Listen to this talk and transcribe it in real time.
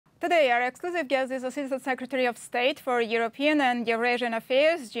Today, our exclusive guest is Assistant Secretary of State for European and Eurasian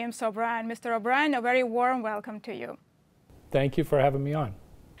Affairs, James O'Brien. Mr. O'Brien, a very warm welcome to you. Thank you for having me on.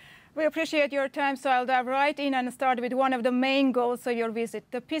 We appreciate your time, so I'll dive right in and start with one of the main goals of your visit,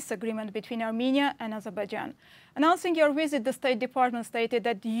 the peace agreement between Armenia and Azerbaijan. Announcing your visit, the State Department stated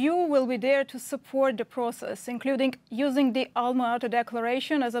that you will be there to support the process, including using the Alma-Ata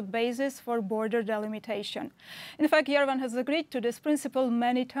Declaration as a basis for border delimitation. In fact, Yerevan has agreed to this principle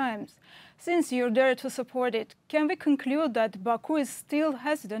many times. Since you're there to support it, can we conclude that Baku is still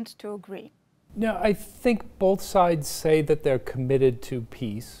hesitant to agree? No, I think both sides say that they're committed to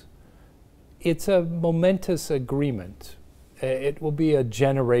peace. It's a momentous agreement. It will be a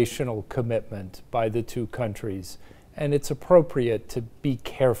generational commitment by the two countries, and it's appropriate to be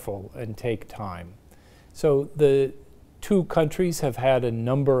careful and take time. So the two countries have had a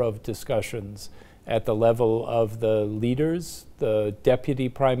number of discussions at the level of the leaders, the deputy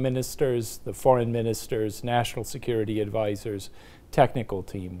prime ministers, the foreign ministers, national security advisors, technical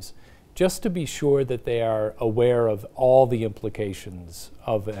teams, just to be sure that they are aware of all the implications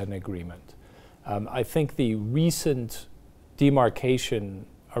of an agreement. I think the recent demarcation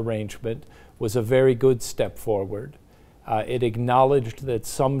arrangement was a very good step forward. It acknowledged that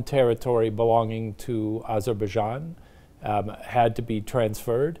some territory belonging to Azerbaijan had to be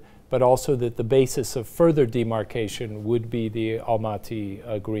transferred, but also that the basis of further demarcation would be the Almaty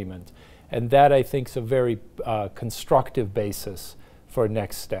agreement. And that, I think, is a very constructive basis for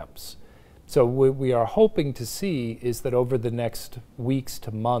next steps. So what we are hoping to see is that over the next weeks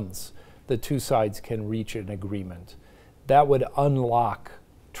to months, the two sides can reach an agreement. That would unlock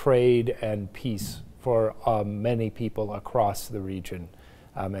trade and peace for many people across the region,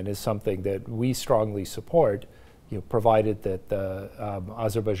 and is something that we strongly support, provided that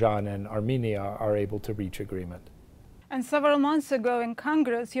Azerbaijan and Armenia are able to reach agreement. And several months ago in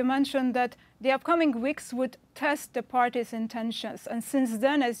Congress, you mentioned that the upcoming weeks would test the parties' intentions. And since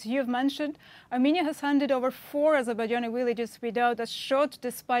then, as you've mentioned, Armenia has handed over 4 Azerbaijani villages without a shot,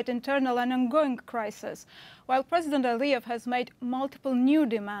 despite internal and ongoing crisis, while President Aliyev has made multiple new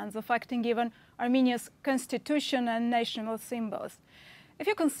demands affecting even Armenia's constitution and national symbols. If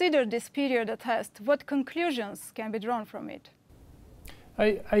you consider this period a test, what conclusions can be drawn from it?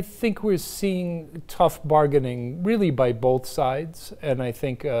 I think we're seeing tough bargaining really by both sides, and I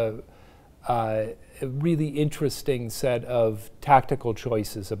think a really interesting set of tactical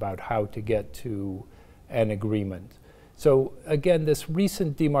choices about how to get to an agreement. So again, this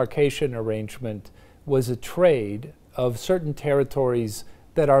recent demarcation arrangement was a trade of certain territories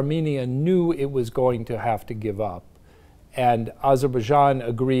that Armenia knew it was going to have to give up, and Azerbaijan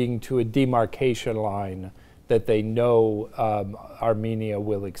agreeing to a demarcation line that they know Armenia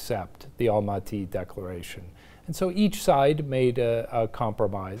will accept, the Almaty Declaration. And so each side made a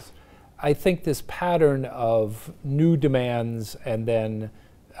compromise. I think this pattern of new demands and then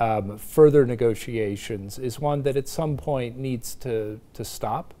further negotiations is one that at some point needs to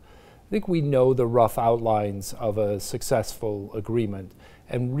stop. I think we know the rough outlines of a successful agreement.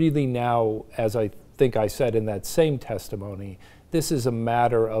 And really now, as I think I said in that same testimony, this is a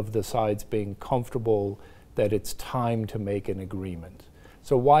matter of the sides being comfortable that it's time to make an agreement.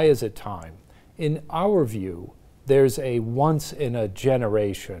 So why is it time? In our view, there's a once in a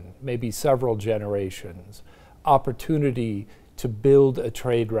generation, maybe several generations, opportunity to build a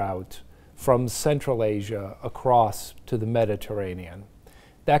trade route from Central Asia across to the Mediterranean.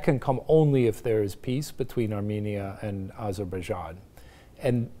 That can come only if there is peace between Armenia and Azerbaijan.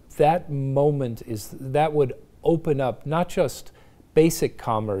 And that moment that would open up not just basic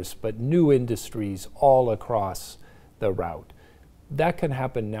commerce, but new industries all across the route. That can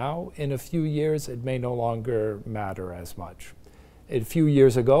happen now. In a few years, it may no longer matter as much. A few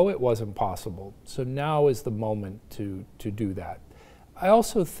years ago, it wasn't possible. So now is the moment to do that. I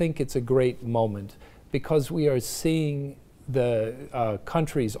also think it's a great moment because we are seeing the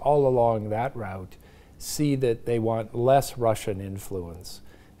countries all along that route see that they want less Russian influence.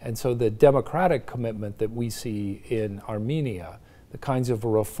 And so the democratic commitment that we see in Armenia, the kinds of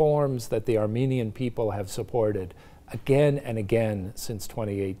reforms that the Armenian people have supported again and again since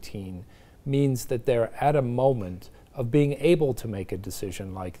 2018, means that they're at a moment of being able to make a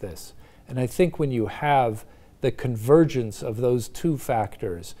decision like this. And I think when you have the convergence of those two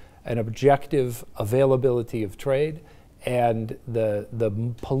factors, an objective availability of trade and the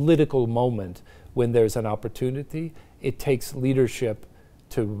political moment when there's an opportunity, it takes leadership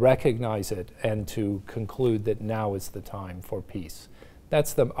to recognize it and to conclude that now is the time for peace.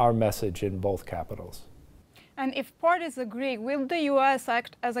 That's our message in both capitals. And if parties agree, will the U.S.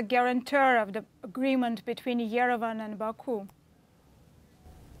 act as a guarantor of the agreement between Yerevan and Baku?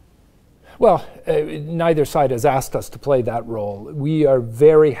 Well, neither side has asked us to play that role. We are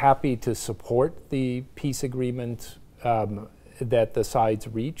very happy to support the peace agreement that the sides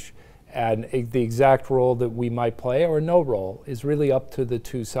reach, and the exact role that we might play or no role is really up to the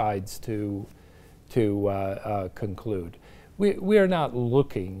two sides to conclude. We are not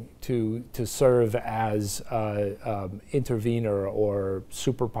looking to serve as intervener or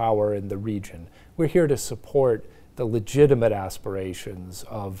superpower in the region. We're here to support the legitimate aspirations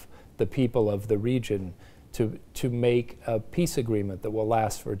of the people of the region to make a peace agreement that will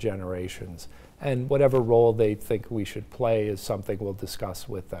last for generations. And whatever role they think we should play is something we'll discuss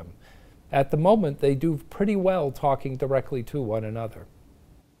with them. At the moment, they do pretty well talking directly to one another.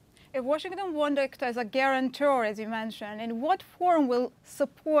 If Washington won't act as a guarantor, as you mentioned, in what form will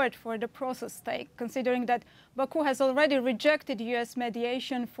support for the process take, considering that Baku has already rejected U.S.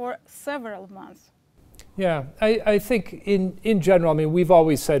 mediation for several months? Yeah, I think in general, I mean, we've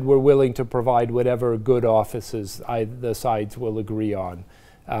always said we're willing to provide whatever good offices the sides will agree on.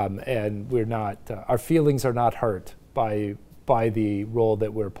 And we're not, our feelings are not hurt by the role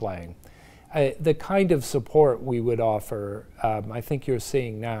that we're playing. The kind of support we would offer, I think you're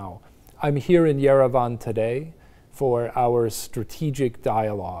seeing now. I'm here in Yerevan today for our strategic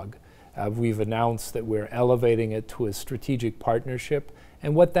dialogue. We've announced that we're elevating it to a strategic partnership.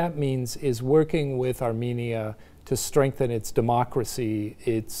 And what that means is working with Armenia to strengthen its democracy,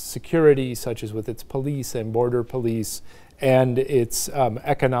 its security, such as with its police and border police, and its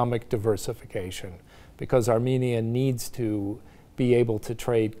economic diversification. Because Armenia needs to be able to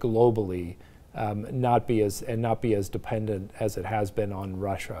trade globally, not be as dependent as it has been on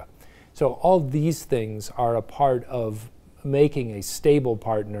Russia. So all these things are a part of making a stable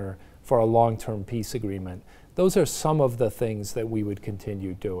partner for a long-term peace agreement. Those are some of the things that we would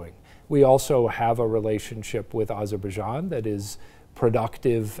continue doing. We also have a relationship with Azerbaijan that is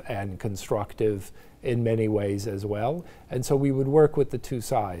productive and constructive in many ways as well. And so we would work with the two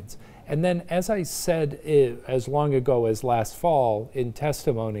sides. And then, as I said as long ago as last fall in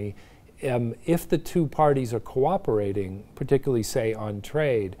testimony, if the two parties are cooperating, particularly say on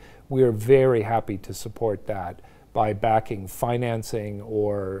trade, we are very happy to support that by backing financing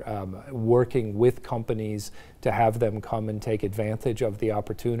or working with companies to have them come and take advantage of the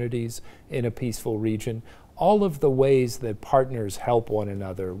opportunities in a peaceful region. All of the ways that partners help one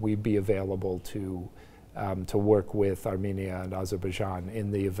another, we'd be available to work with Armenia and Azerbaijan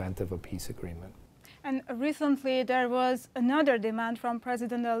in the event of a peace agreement. And recently there was another demand from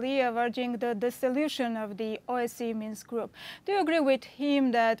President Aliyev urging the dissolution of the OSCE Minsk group. Do you agree with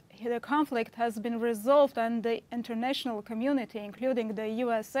him that the conflict has been resolved and the international community, including the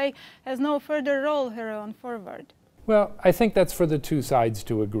USA, has no further role here on forward? Well, I think that's for the two sides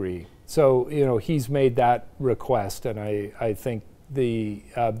to agree. So, you know, he's made that request, and I think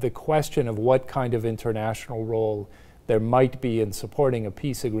the question of what kind of international role there might be in supporting a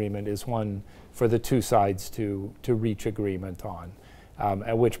peace agreement is one for the two sides to reach agreement on,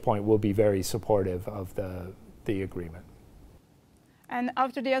 at which point we'll be very supportive of the agreement. And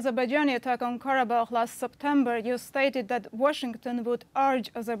after the Azerbaijani attack on Karabakh last September, you stated that Washington would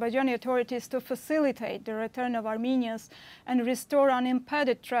urge Azerbaijani authorities to facilitate the return of Armenians and restore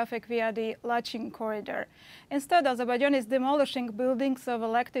unimpeded traffic via the Lachin corridor. Instead, Azerbaijan is demolishing buildings of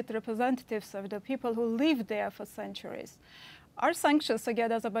elected representatives of the people who lived there for centuries. Are sanctions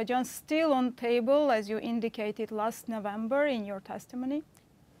against Azerbaijan still on the table, as you indicated last November in your testimony?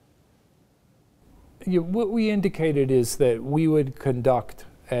 What we indicated is that we would conduct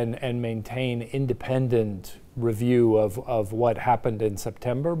and maintain independent review of what happened in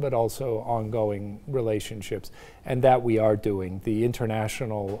September, but also ongoing relationships, and that we are doing. The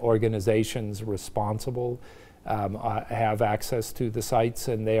international organizations responsible have access to the sites,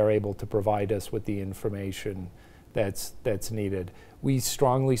 and they are able to provide us with the information that's needed. We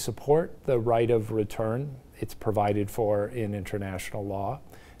strongly support the right of return. It's provided for in international law,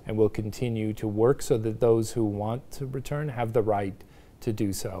 and we'll continue to work so that those who want to return have the right to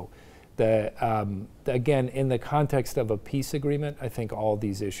do so. Again, in the context of a peace agreement, I think all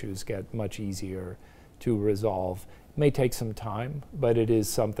these issues get much easier to resolve. It may take some time, but it is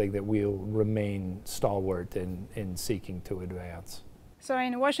something that we'll remain stalwart in seeking to advance. So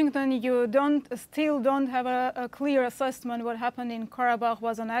in Washington, you still don't have a clear assessment what happened in Karabakh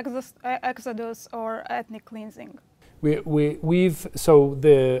was an exodus or ethnic cleansing? So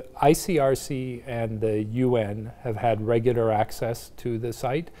the ICRC and the UN have had regular access to the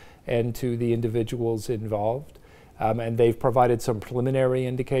site and to the individuals involved, and they've provided some preliminary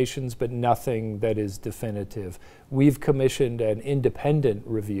indications, but nothing that is definitive. We've commissioned an independent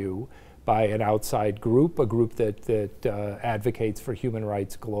review by an outside group, a group that advocates for human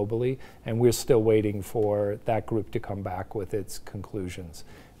rights globally, and we're still waiting for that group to come back with its conclusions.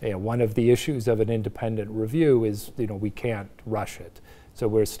 One of the issues of an independent review is, we can't rush it, so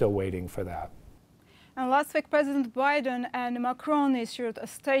we're still waiting for that. And last week, President Biden and Macron issued a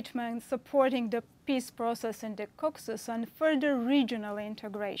statement supporting the peace process in the Caucasus and further regional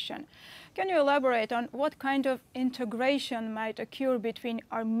integration. Can you elaborate on what kind of integration might occur between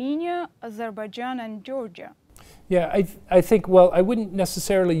Armenia, Azerbaijan, and Georgia? Yeah, I think, well, I wouldn't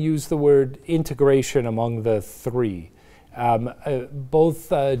necessarily use the word integration among the three.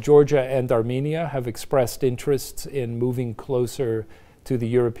 Both Georgia and Armenia have expressed interests in moving closer to the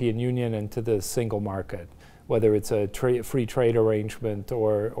European Union and to the single market, whether it's a free trade arrangement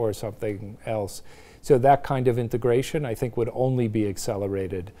or something else. So that kind of integration, I think, would only be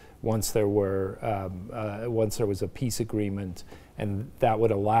accelerated once there was a peace agreement, and that would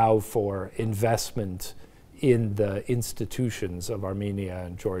allow for investment in the institutions of Armenia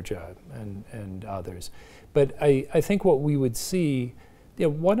and Georgia and others. But I think what we would see,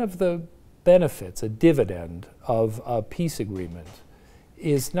 one of the benefits, a dividend of a peace agreement,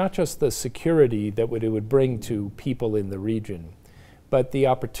 is not just the security that it would bring to people in the region, but the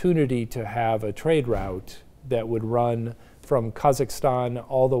opportunity to have a trade route that would run from Kazakhstan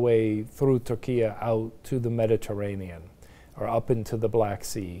all the way through Turkey out to the Mediterranean or up into the Black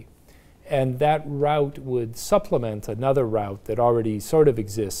Sea. And that route would supplement another route that already sort of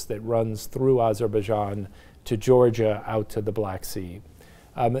exists that runs through Azerbaijan to Georgia out to the Black Sea.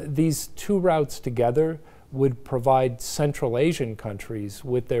 These two routes together would provide Central Asian countries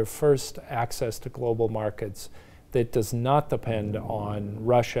with their first access to global markets that does not depend on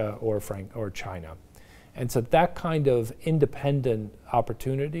Russia or China. And so that kind of independent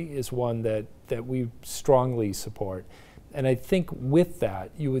opportunity is one that we strongly support. And I think with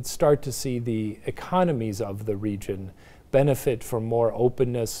that, you would start to see the economies of the region benefit from more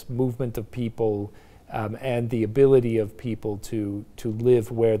openness, movement of people, and the ability of people to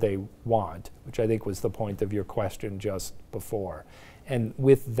live where they want, which I think was the point of your question just before. And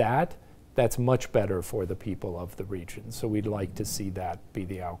with that, that's much better for the people of the region. So we'd like to see that be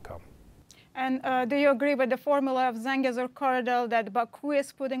the outcome. And do you agree with the formula of Zangezur corridor that Baku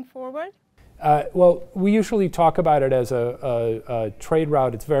is putting forward? Well, we usually talk about it as a trade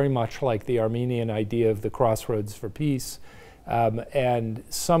route. It's very much like the Armenian idea of the crossroads for peace. And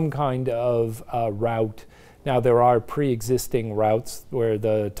some kind of route. Now, there are pre-existing routes where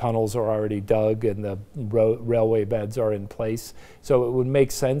the tunnels are already dug and the railway beds are in place. So it would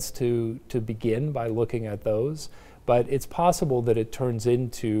make sense to begin by looking at those. But it's possible that it turns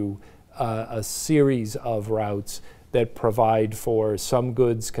into a series of routes that provide for some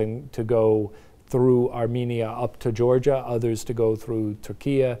goods to go through Armenia up to Georgia, others to go through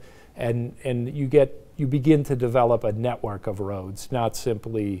Turkey, and you begin to develop a network of roads, not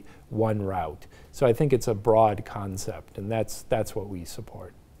simply one route. So I think it's a broad concept, and that's what we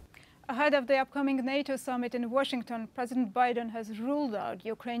support. Ahead of the upcoming NATO summit in Washington, President Biden has ruled out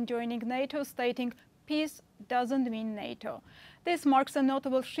Ukraine joining NATO, stating peace doesn't mean NATO. This marks a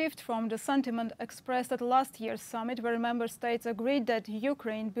notable shift from the sentiment expressed at last year's summit, where member states agreed that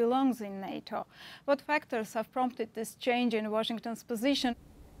Ukraine belongs in NATO. What factors have prompted this change in Washington's position?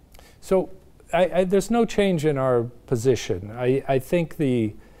 So there's no change in our position. I think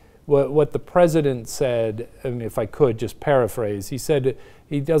what the president said, if I could just paraphrase, he said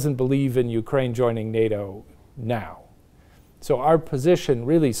he doesn't believe in Ukraine joining NATO now. So our position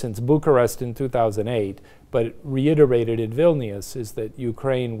really since Bucharest in 2008, but reiterated in Vilnius, is that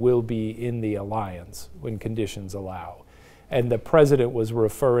Ukraine will be in the alliance when conditions allow. And the president was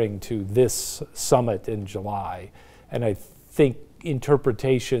referring to this summit in July, and I think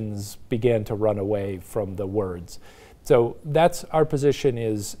interpretations began to run away from the words. So that's our position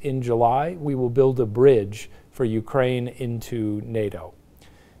is in July, we will build a bridge for Ukraine into NATO.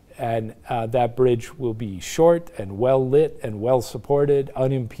 And that bridge will be short and well lit and well supported,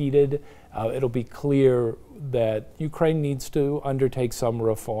 unimpeded. It'll be clear that Ukraine needs to undertake some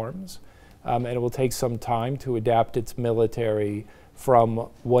reforms, and it will take some time to adapt its military from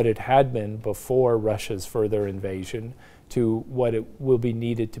what it had been before Russia's further invasion to what it will be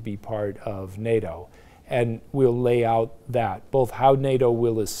needed to be part of NATO. And we'll lay out that, both how NATO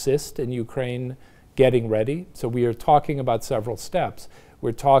will assist in Ukraine getting ready. So we are talking about several steps.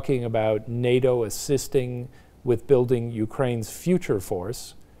 We're talking about NATO assisting with building Ukraine's future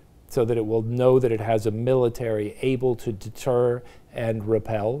force so that it will know that it has a military able to deter and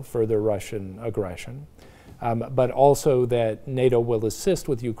repel further Russian aggression, but also that NATO will assist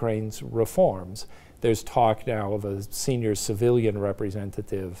with Ukraine's reforms. There's talk now of a senior civilian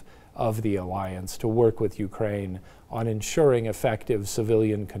representative of the alliance to work with Ukraine on ensuring effective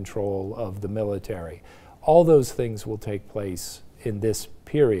civilian control of the military. All those things will take place in this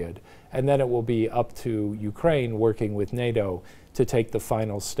period, and then it will be up to Ukraine working with NATO to take the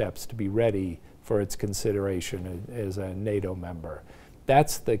final steps to be ready for its consideration as a NATO member.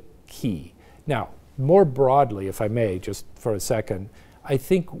 That's the key. Now, more broadly, if I may, just for a second, I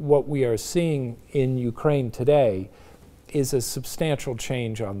think what we are seeing in Ukraine today is a substantial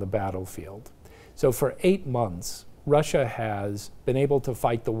change on the battlefield. So for 8 months, Russia has been able to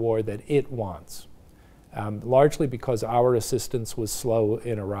fight the war that it wants, largely because our assistance was slow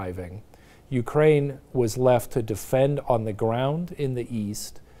in arriving. Ukraine was left to defend on the ground in the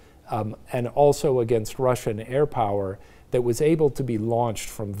east, and also against Russian air power that was able to be launched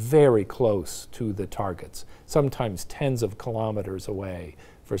from very close to the targets, sometimes tens of kilometers away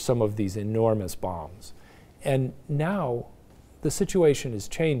for some of these enormous bombs. And now the situation is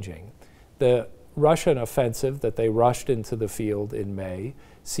changing. The Russian offensive that they rushed into the field in May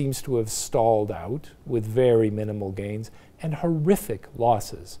seems to have stalled out with very minimal gains and horrific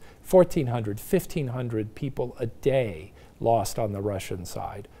losses. 1,400, 1,500 people a day lost on the Russian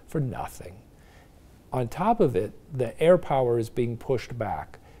side for nothing. On top of it, the air power is being pushed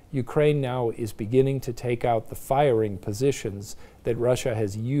back. Ukraine now is beginning to take out the firing positions that Russia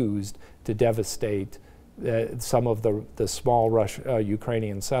has used to devastate some of the small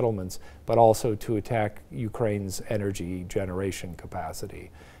Ukrainian settlements, but also to attack Ukraine's energy generation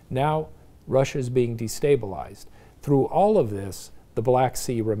capacity. Now, Russia is being destabilized. Through all of this, the Black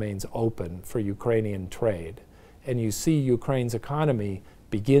Sea remains open for Ukrainian trade, and you see Ukraine's economy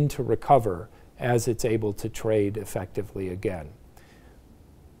begin to recover as it's able to trade effectively again.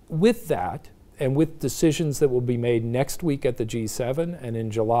 With that, and with decisions that will be made next week at the G7 and in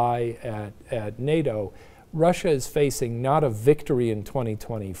July at NATO, Russia is facing not a victory in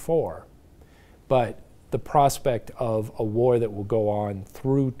 2024, but the prospect of a war that will go on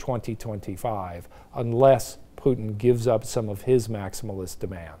through 2025 unless Putin gives up some of his maximalist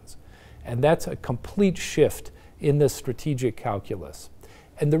demands. And that's a complete shift in the strategic calculus.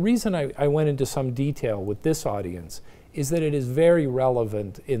 And the reason I went into some detail with this audience is that it is very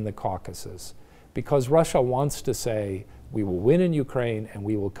relevant in the Caucasus, because Russia wants to say, we will win in Ukraine and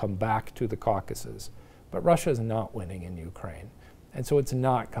we will come back to the Caucasus. But Russia is not winning in Ukraine. And so it's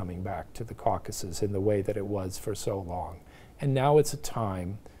not coming back to the Caucasus in the way that it was for so long. And now it's a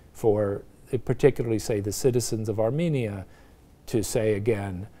time for, particularly say, the citizens of Armenia to say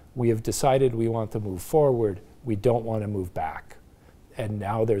again, we have decided we want to move forward, we don't want to move back. And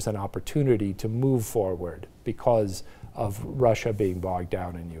now there's an opportunity to move forward because of Russia being bogged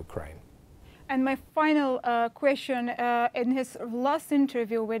down in Ukraine. And my final question, in his last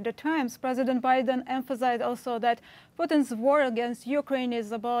interview with the Times, President Biden emphasized also that Putin's war against Ukraine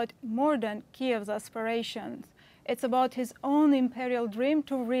is about more than Kiev's aspirations. It's about his own imperial dream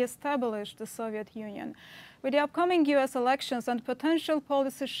to reestablish the Soviet Union. With the upcoming U.S. elections and potential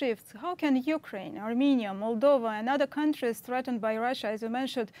policy shifts, how can Ukraine, Armenia, Moldova, and other countries threatened by Russia, as you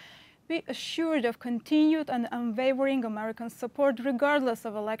mentioned, be assured of continued and unwavering American support regardless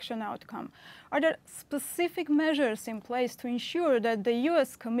of election outcome? Are there specific measures in place to ensure that the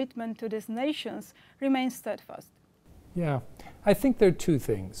U.S. commitment to these nations remains steadfast? Yeah, I think there are two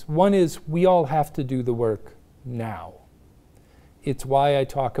things. One is we all have to do the work now. It's why I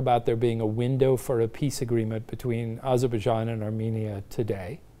talk about there being a window for a peace agreement between Azerbaijan and Armenia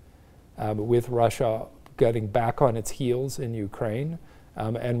today, with Russia getting back on its heels in Ukraine,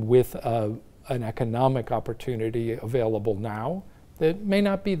 and with an economic opportunity available now that may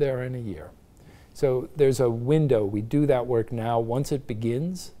not be there in a year. So there's a window. We do that work now. Once it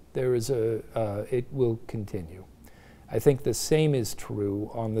begins, there is it will continue. I think the same is true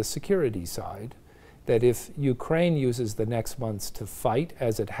on the security side, that if Ukraine uses the next months to fight,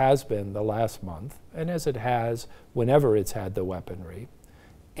 as it has been the last month, and as it has whenever it's had the weaponry,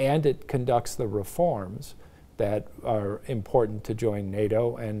 and it conducts the reforms that are important to join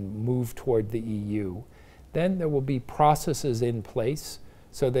NATO and move toward the EU, then there will be processes in place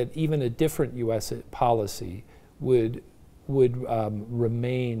so that even a different U.S. policy would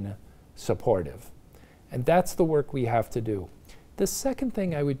remain supportive. And that's the work we have to do. The second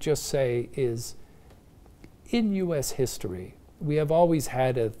thing I would just say is, in U.S. history, we have always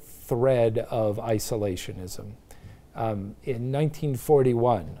had a thread of isolationism. In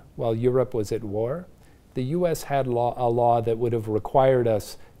 1941, while Europe was at war, the U.S. had a law that would have required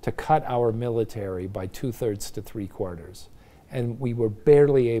us to cut our military by 2/3 to 3/4. And we were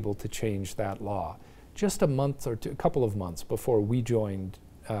barely able to change that law just a month or two, a couple of months before we joined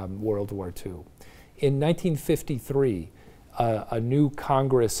World War II. In 1953, a new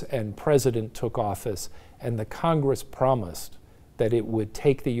Congress and president took office, and the Congress promised that it would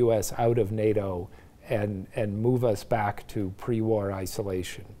take the U.S. out of NATO and move us back to pre-war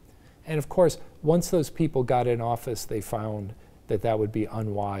isolation. And of course, once those people got in office, they found that that would be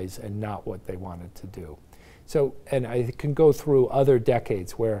unwise and not what they wanted to do. So, and I can go through other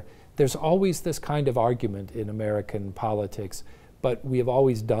decades where there's always this kind of argument in American politics, but we have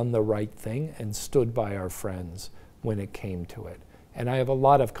always done the right thing and stood by our friends when it came to it. And I have a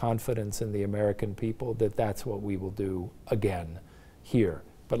lot of confidence in the American people that that's what we will do again here.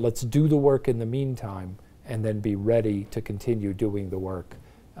 But let's do the work in the meantime and then be ready to continue doing the work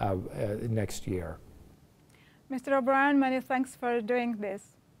next year. Mr. O'Brien, many thanks for doing this.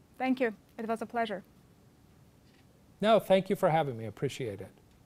 Thank you. It was a pleasure. No, thank you for having me. I appreciate it.